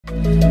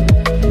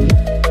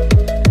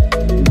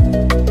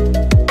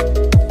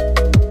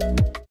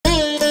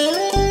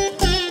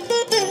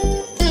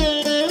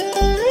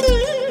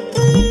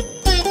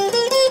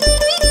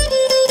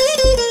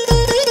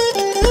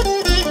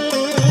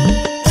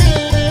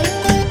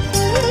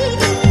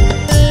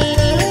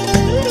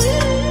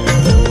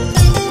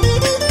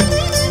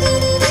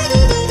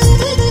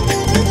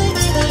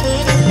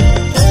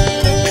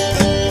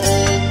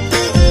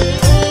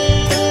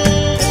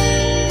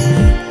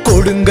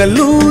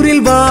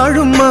கொடுங்கல்லூரில்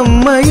வாழும்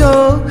அம்மையோ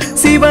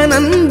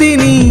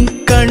சிவநந்தினி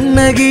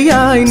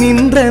கண்ணகியாய்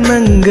நின்ற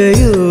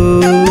நங்கையோ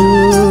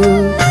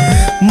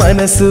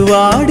மனசு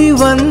வாடி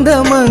வந்த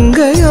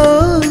மங்கையோ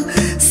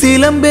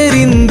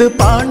சிலம்பெறிந்து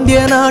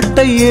பாண்டிய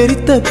நாட்டை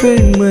எரித்த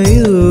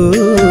பெண்மையோ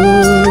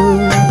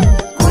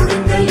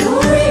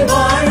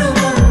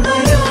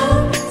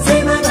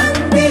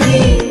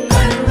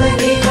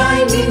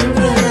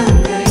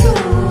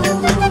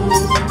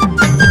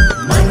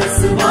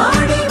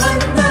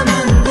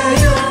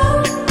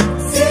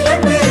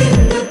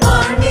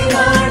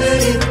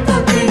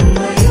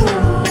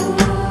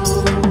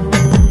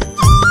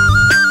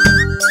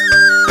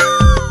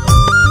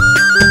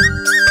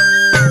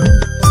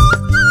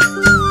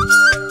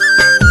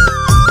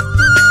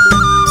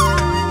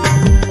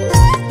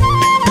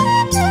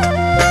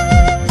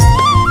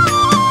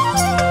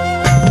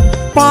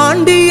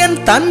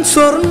தன்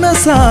சொர்ண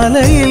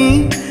சாலையில்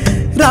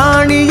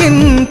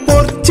ராணியின்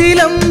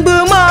பொற்சிலம்பு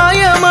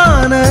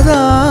மாயமானதா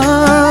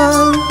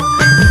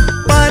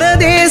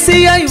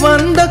பரதேசியாய்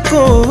வந்த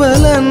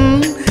கோவலன்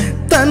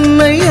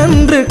தன்னை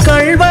அன்று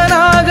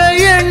கள்வனாக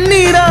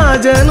எண்ணி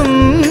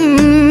ராஜனும்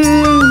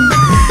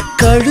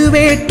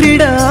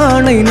கழுவேற்றிட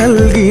ஆணை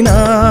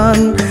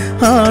நல்கினான்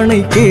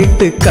ஆணை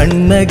கேட்டு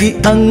கண்ணகி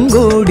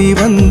அங்கோடி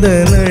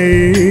வந்தனள்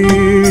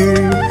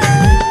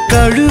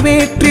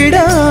கழுவேற்றிட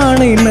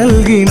ஆணை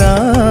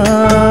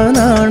நல்கினான்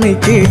ஆணை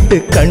கேட்டு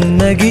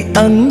கண்ணகி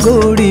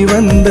அங்கோடி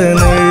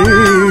வந்தனள்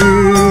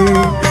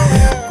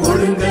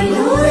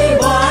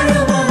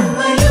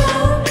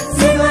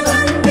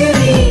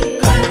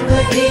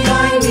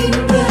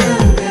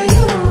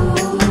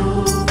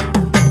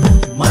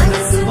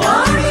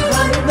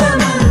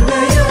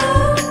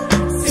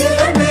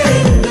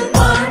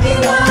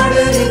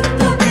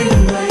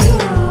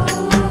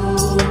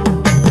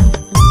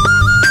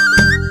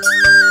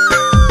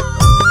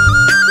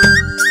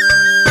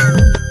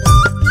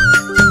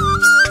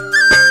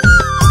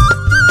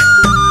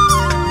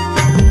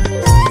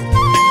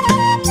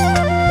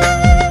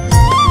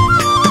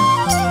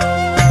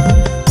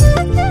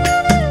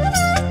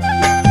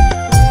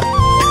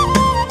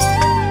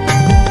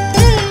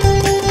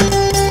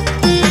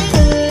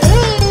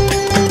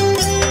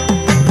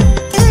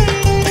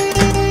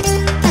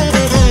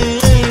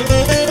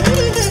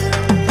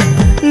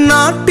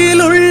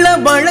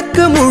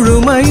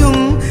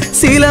முழுமையும்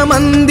சில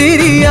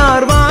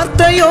மந்திரியார்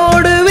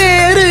வார்த்தையோடு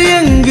வேறு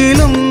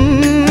எங்கிலும்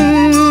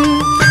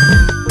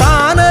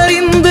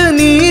தானறிந்து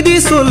நீதி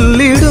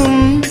சொல்லிடும்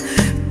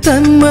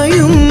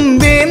தன்மையும்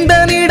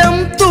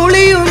வேந்தனிடம்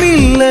துளியும்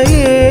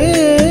இல்லையே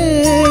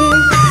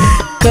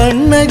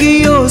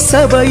கண்ணகியோ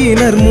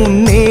சபையினர்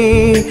முன்னே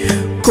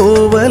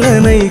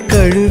கோவலனை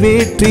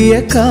கழுவேற்றிய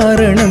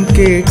காரணம்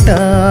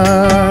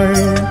கேட்டாள்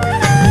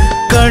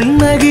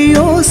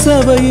கண்ணகியோ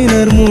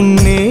சபையினர்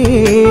முன்னே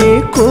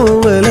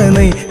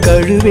கோவலனை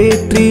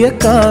கழுவேற்றிய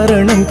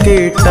காரணம்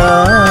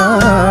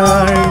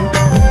கேட்டாள்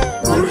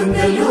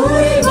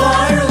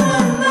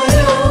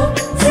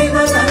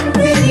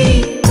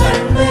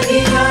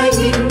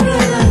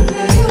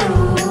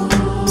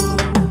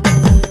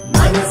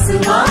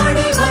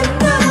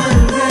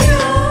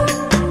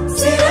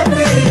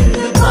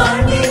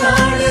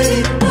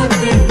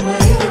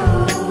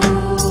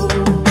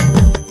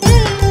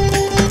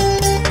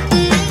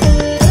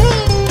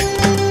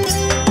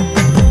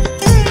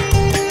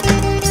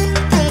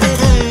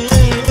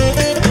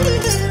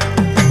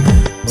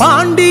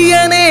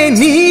பாண்டியனே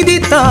நீதி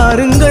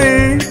தாருங்கள்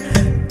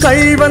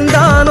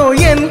கள்வந்தானோ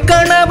என்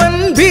கணவன்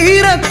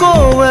வீர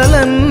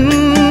கோவலன்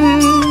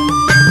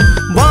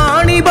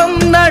வாணிபம்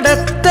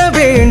நடத்த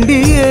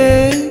வேண்டிய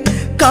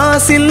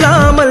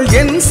காசில்லாமல்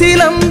என்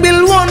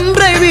சிலம்பில்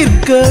ஒன்றை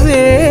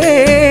விற்கவே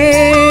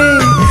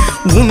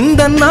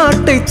உந்தன்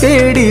நாட்டை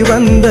தேடி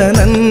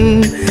வந்தனன்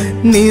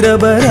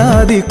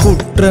நிரபராதி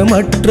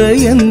குற்றமற்ற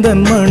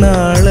எந்தன்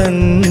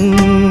மணாளன்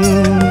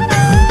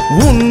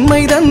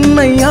உண்மை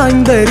தன்னை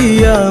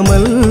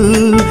ஆய்ந்தறியாமல்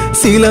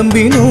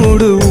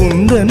சிலம்பினோடு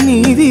உந்தன்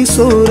நீதி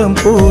சோரம்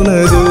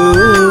போனதோ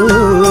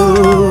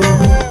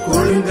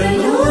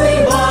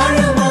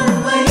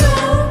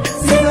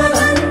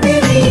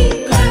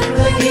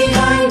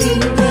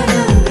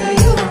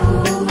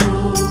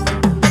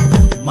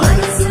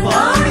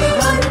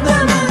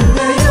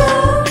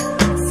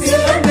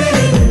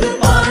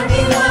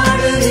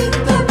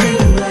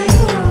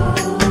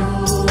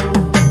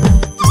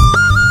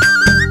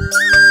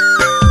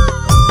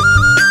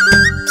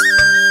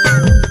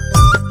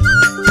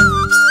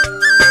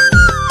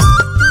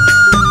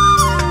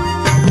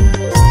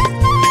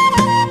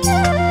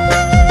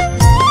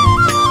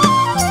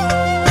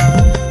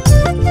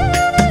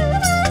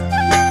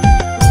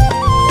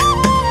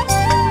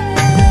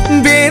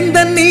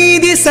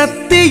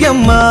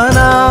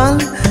சத்தியமானால்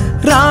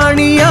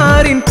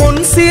ராணியாரின் பொன்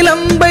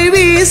சிலம்பை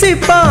வீசி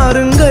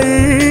பாருங்கள்.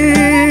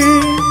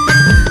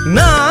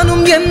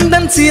 நானும்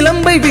எந்தன்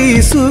சிலம்பை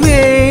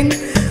வீசுவேன்,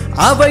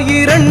 அவை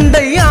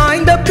இரண்டை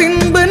ஆய்ந்த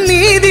பின்பு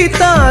நீதி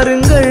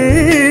தாருங்கள்.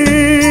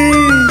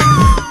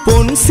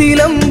 பொன்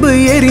சிலம்பு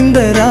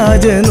எரிந்த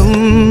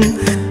ராஜனும்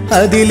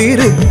அதில்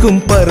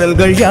இருக்கும்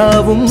பரல்கள்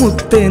யாவும்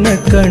முத்தென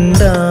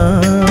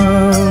கண்டான்.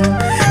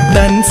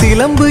 தன்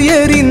சிலம்பு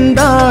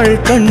எறிந்தாள்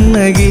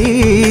கண்ணகி,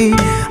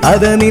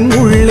 அதனின்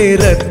உள்ளே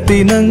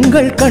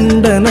ரத்தினங்கள்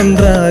கண்டனன்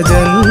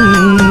ராஜன்.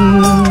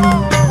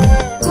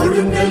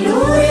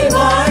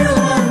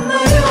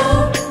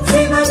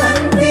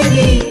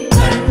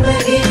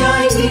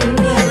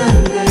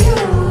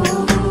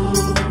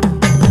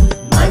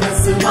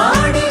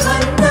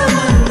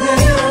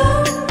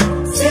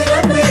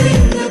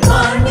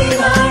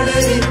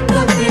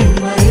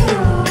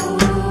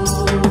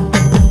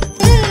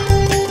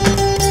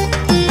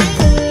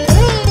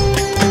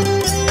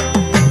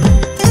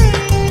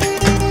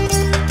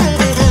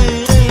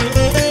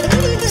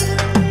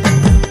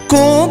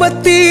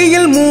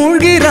 கோபத்தீயில்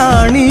மூழ்கி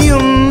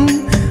ராணியும்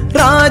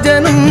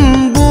ராஜனும்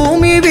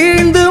பூமி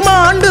வீழ்ந்து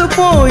மாண்டு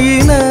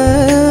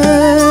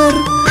போயினர்.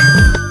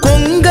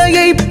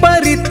 கொங்கையை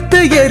பறித்து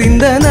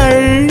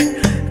எறிந்தனள்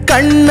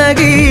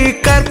கண்ணகி,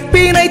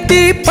 கற்பினை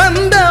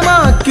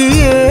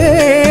தீப்பந்தமாக்கியே.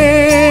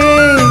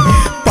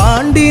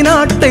 பாண்டி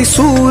நாட்டை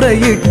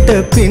சூறையிட்ட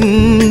பின்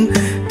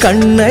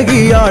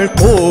கண்ணகியாள்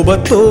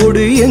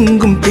கோபத்தோடு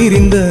எங்கும்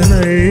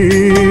திரிந்தனள்.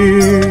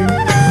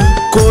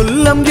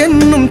 கொல்லம்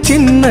என்னும்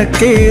சின்ன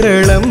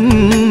கேரளம்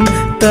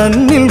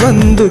தன்னில்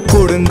வந்து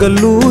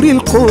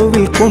கொடுங்கல்லூரில்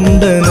கோவில்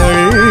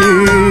கொண்டனள்.